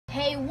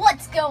Hey,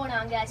 what's going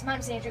on, guys? My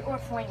name's Andrew, or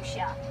Flame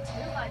Shot,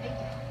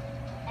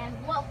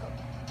 and welcome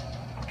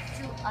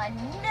to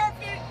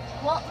another,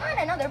 well, not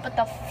another, but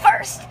the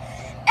first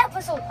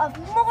episode of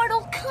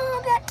Mortal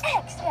Kombat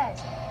X,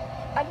 guys.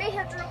 I may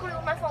have to record it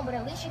with my phone, but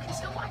at least you can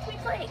still watch me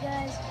play it,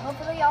 guys.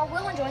 Hopefully y'all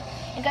will enjoy.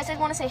 And guys, I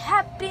want to say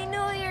Happy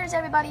New Year's,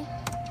 everybody.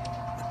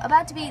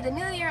 About to be the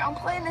New Year. I'm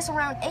playing this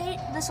around 8.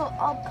 This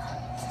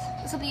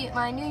will be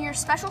my New Year's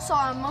special, so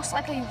I most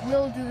likely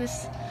will do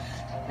this,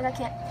 but I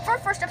can't. For our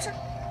first episode,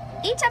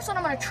 each episode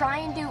I'm going to try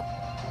and do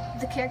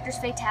the characters'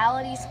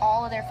 fatalities,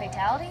 all of their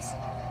fatalities.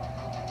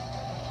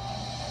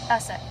 Oh,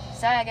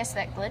 sorry, I guess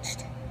that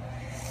glitched.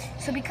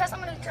 So because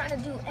I'm going to try to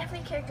do every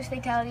character's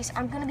fatalities,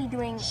 I'm going to be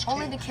doing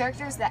only the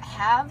characters that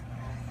have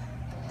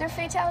their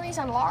fatalities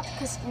unlocked,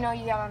 because, you know,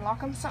 you got to unlock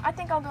them. So I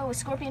think I'll go with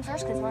Scorpion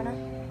first, because why not?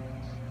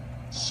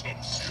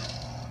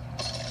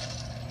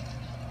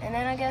 And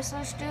then I guess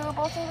let's do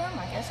both of them.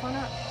 I guess why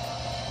not?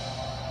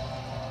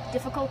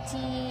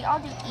 Difficulty, I'll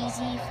do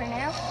easy for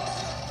now.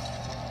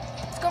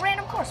 Let's go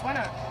random course, why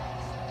not?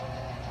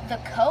 The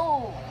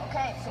code.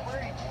 Okay, so we're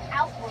in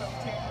Outworld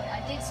territory.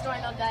 I did story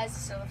mode, guys,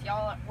 so if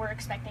y'all were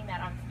expecting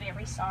that, I'm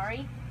very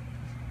sorry.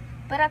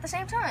 But at the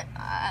same time,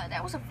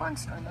 that was a fun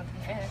story mode, to be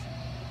fair.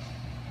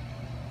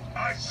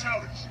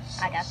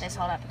 I got this,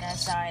 hold up,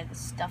 guys. Sorry, this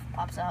stuff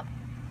pops up.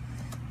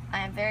 I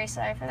am very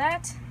sorry for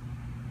that.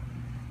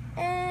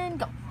 And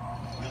go.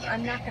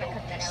 I'm not going to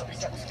cut that out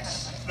because that was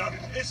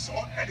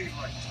kind of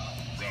fun.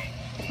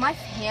 My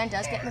hand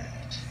does get...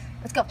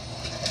 Let's go.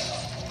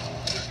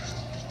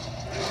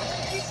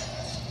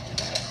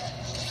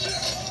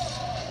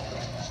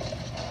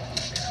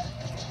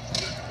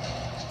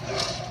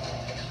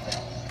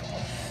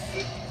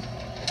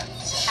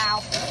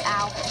 Ow,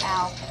 ow,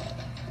 ow.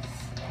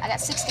 I got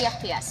 60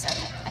 FPS, so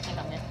I think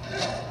I'm good.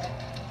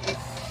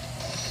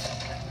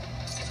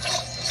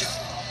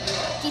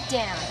 Get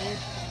down, dude.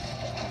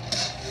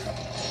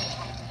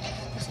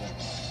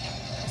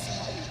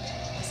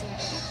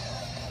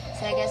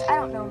 So I guess I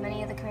don't know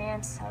many of the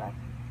commands. Hold up.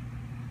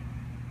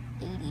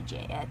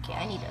 80J. Okay,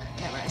 I need to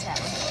memorize that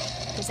one.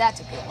 Because that's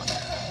a good one.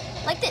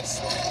 Like this.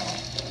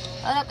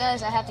 Hold up,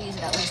 guys. I have to use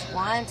it at least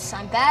once.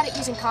 I'm bad at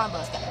using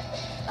combos, guys.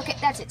 Okay,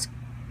 that's it.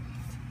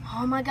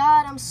 Oh my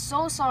god, I'm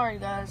so sorry,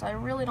 guys. I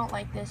really don't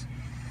like this.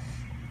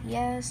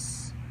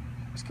 Yes.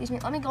 Excuse me.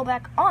 Let me go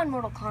back on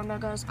Mortal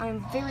Kombat, guys.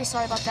 I'm very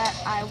sorry about that.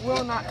 I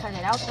will not cut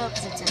it out, though,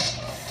 because it's in.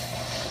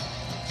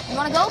 You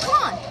want to go? Come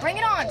on. Bring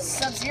it on,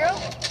 Sub-Zero.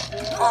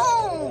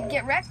 Boom!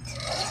 Get wrecked.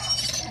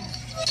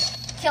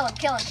 Kill him,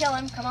 kill him, kill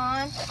him. Come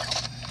on.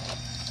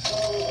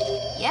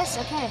 Yes,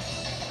 okay.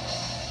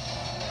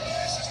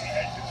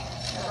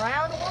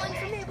 Round 1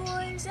 for me,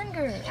 boys and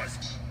girls.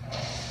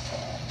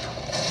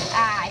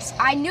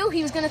 I knew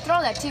he was going to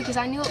throw that, too, because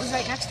I knew it was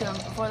right next to him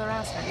before the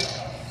round started.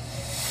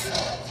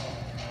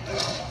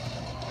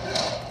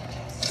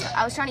 So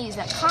I was trying to use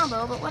that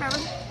combo, but whatever.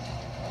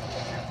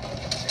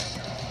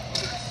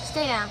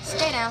 Stay down,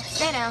 stay down,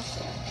 stay down,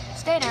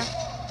 stay down.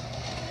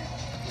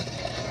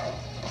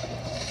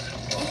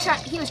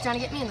 He was trying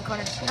to get me in the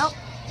corner. Nope,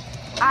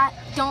 I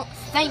don't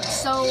think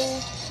so.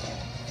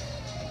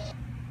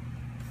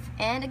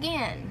 And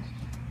again.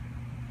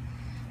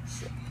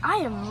 I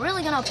am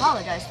really going to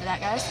apologize for that,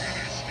 guys.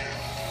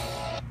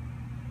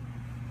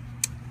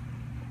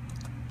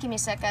 Give me a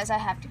sec, guys. I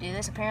have to do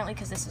this, apparently,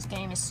 because this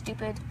game is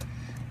stupid.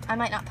 I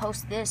might not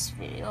post this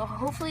video.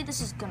 Hopefully, this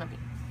is going to be...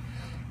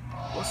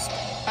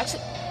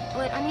 Actually,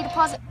 wait, I need to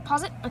pause it.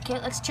 Pause it? Okay,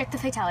 let's check the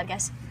fatality,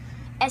 guys.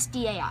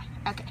 SDAI.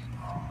 Okay.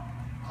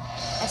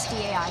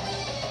 SDAI.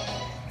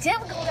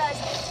 Typical, guys.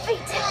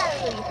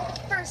 Fatality.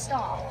 First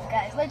off,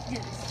 guys, let's do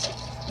this.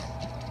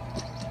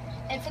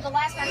 And for the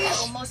last match,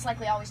 I will most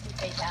likely always do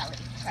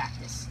fatality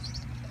practice.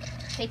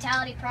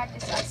 Fatality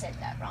practice, I said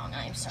that wrong.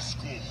 I am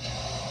sorry.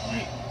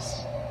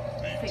 Yes.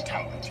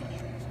 Fatality.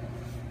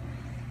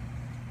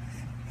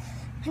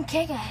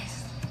 Okay,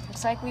 guys.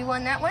 Looks like we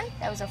won that one.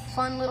 That was a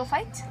fun little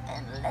fight.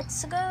 And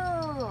let's go.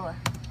 I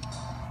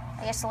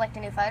guess select a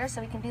new fighter so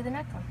we can do the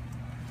next one.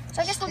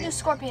 So I guess we'll do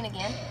Scorpion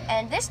again.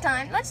 And this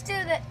time, let's do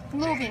the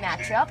movie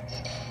matchup.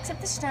 Except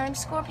this time,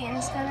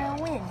 Scorpion's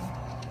gonna win.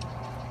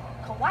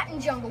 Kawatan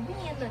jungle, be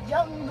in the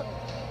jungle.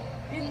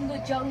 In the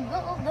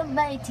jungle, the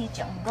mighty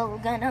jungle,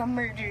 gonna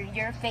murder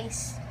your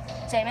face.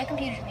 Sorry, my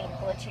computer's being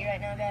glitchy right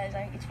now, guys.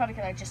 It's probably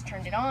because I just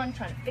turned it on,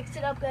 trying to fix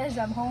it up, guys.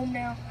 I'm home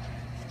now.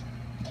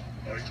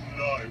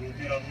 I will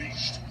be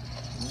unleashed.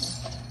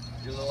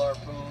 Your little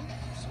harpoon.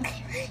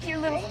 Your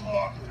little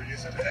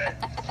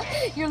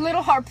your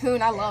little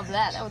harpoon. I love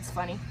that. That was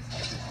funny.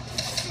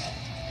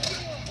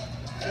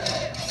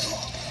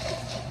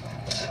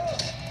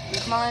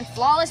 Come on,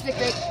 flawless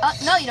victory.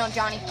 No, you don't,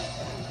 Johnny.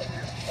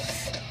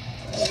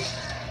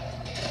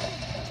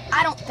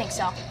 I don't think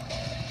so.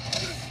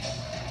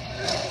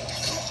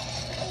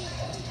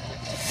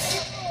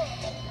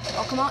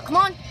 Oh, come on, come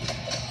on.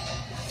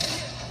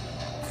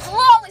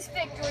 Flawless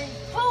victory.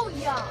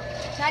 Booyah.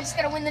 Now I just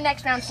gotta win the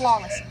next round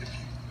flawless.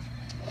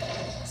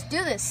 Let's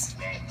do this.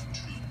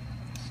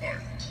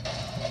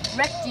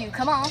 Wrecked you.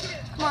 Come on.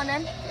 Come on,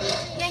 then.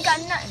 You ain't got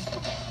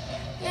nothing.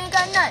 You ain't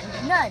got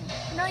nothing. Nothing.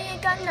 No, you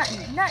ain't got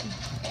nothing. Nothing.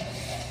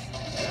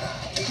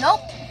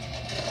 Nope.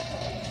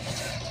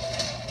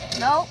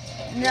 Nope.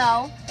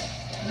 No.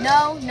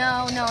 No,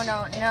 no, no,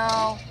 no,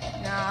 no.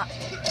 No.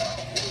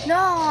 No,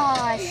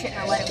 I shouldn't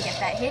have let him get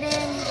that hit in.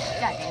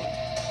 God dang it.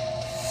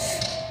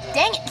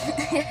 Dang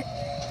it.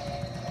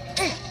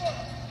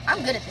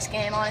 I'm good at this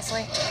game,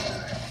 honestly.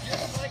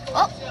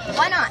 Oh,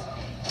 why not?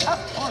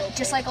 Oh,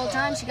 just like old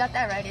times, you got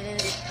that right,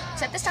 it is.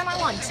 Except this time I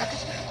won, sucker.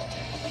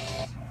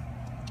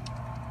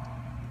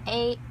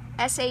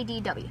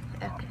 S-A-D-W.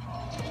 Okay.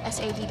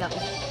 S-A-D-W.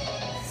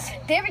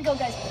 There we go,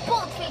 guys.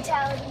 Both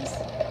fatalities.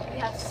 We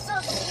have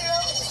Sub-Zero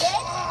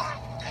dead.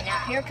 And now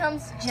here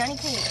comes Johnny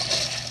Cage.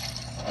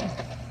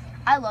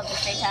 I love this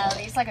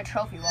fatality. It's like a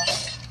trophy wall.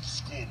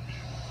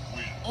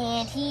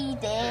 And he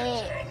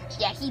did.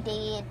 Yeah, he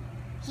did.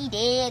 He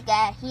did,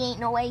 guys. He ain't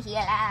no way he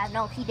alive.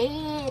 No, he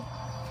did.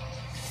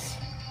 Let's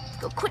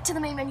go quick to the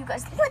main menu,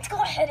 guys. Let's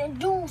go ahead and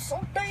do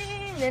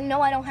something. And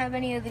no, I don't have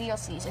any of the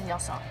DLCs, if y'all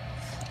saw.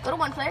 Go to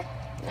one player.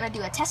 I'm gonna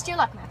do a test your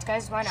luck match,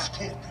 guys. Why not?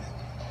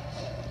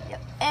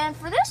 Yep. And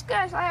for this,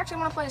 guys, I actually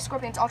want to play the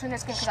Scorpion's alternate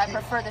skin because I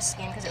prefer this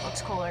skin because it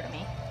looks cooler to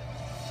me.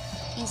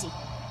 Easy.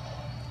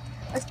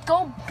 Let's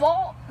go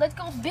ball. Let's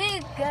go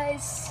big,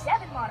 guys.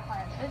 7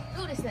 modifiers. Let's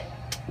do this thing.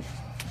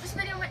 This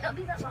video might not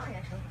be that long,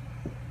 actually.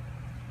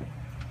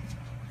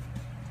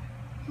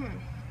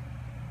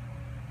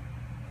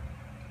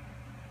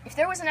 If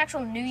there was an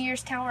actual New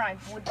Year's tower, I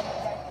would do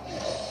that.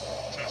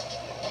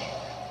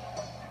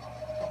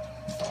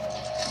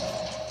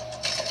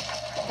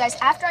 Guys,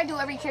 after I do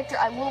every character,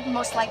 I will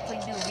most likely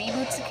do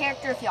reboots the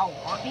character if y'all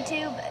want me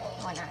to, but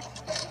why not?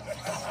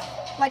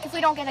 Like, if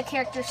we don't get a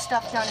character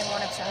stuff done in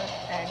one episode,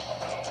 then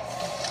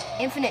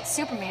infinite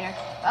super meter.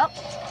 Oh.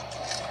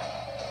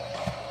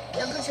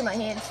 Y'all can see my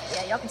hands.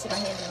 Yeah, y'all can see my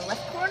hands in the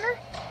left corner.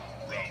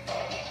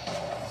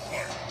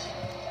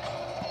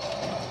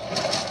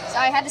 So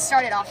I had to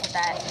start it off with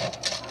that.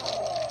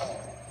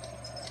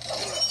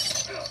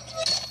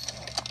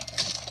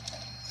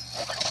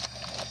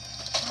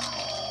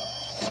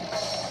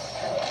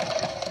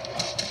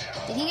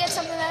 Did he get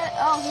something that?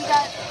 Oh, he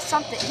got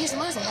something. He's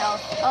losing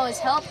health. Oh, his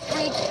health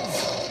reach.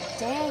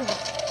 Dang.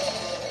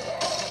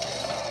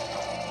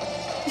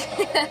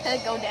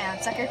 Go down,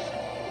 sucker.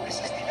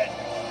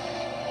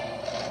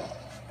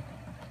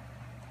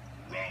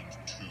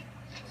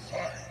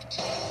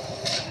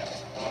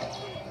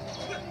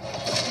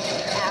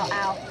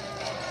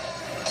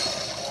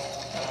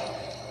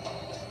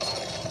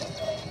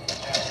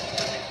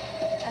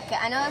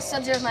 I know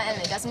Sub-Zero is my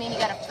enemy. Doesn't mean you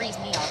gotta freeze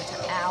me all the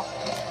time. Ow.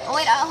 Oh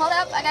wait, hold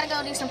up. I gotta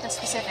go do something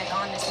specific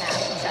on this map.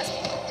 Trust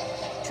me.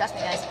 Trust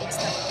me, guys.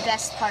 It's the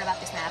best part about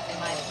this map, in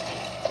my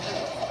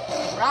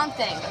opinion. Wrong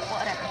thing, but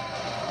whatever.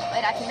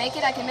 Wait, I can make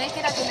it. I can make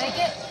it. I can make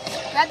it.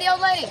 Grab the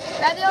old lady.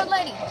 Grab the old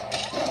lady.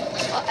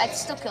 Well, I'd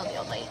still kill the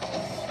old lady.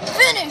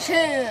 Finish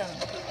him!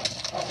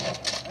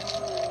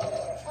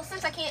 Well,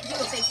 since I can't do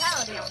a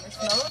fatality on this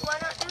mode, why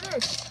not do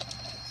this?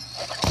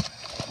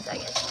 I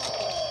guess.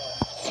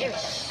 There we go.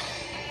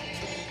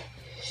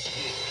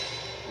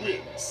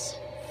 Wins.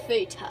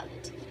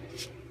 Fatality.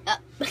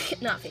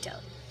 Not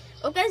fatality.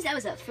 Well, guys, that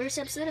was the first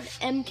episode of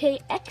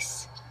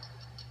MKX.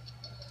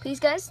 Please,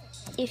 guys,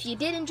 if you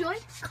did enjoy,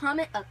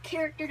 comment a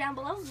character down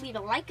below, leave a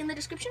like in the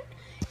description,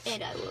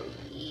 and I will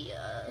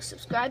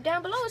subscribe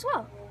down below as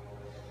well.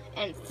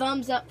 And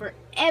thumbs up for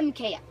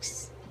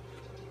MKX.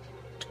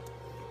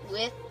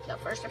 With the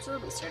first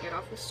episode, we started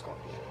off with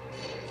Scorpion.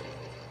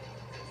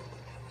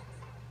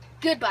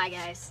 Goodbye,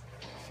 guys.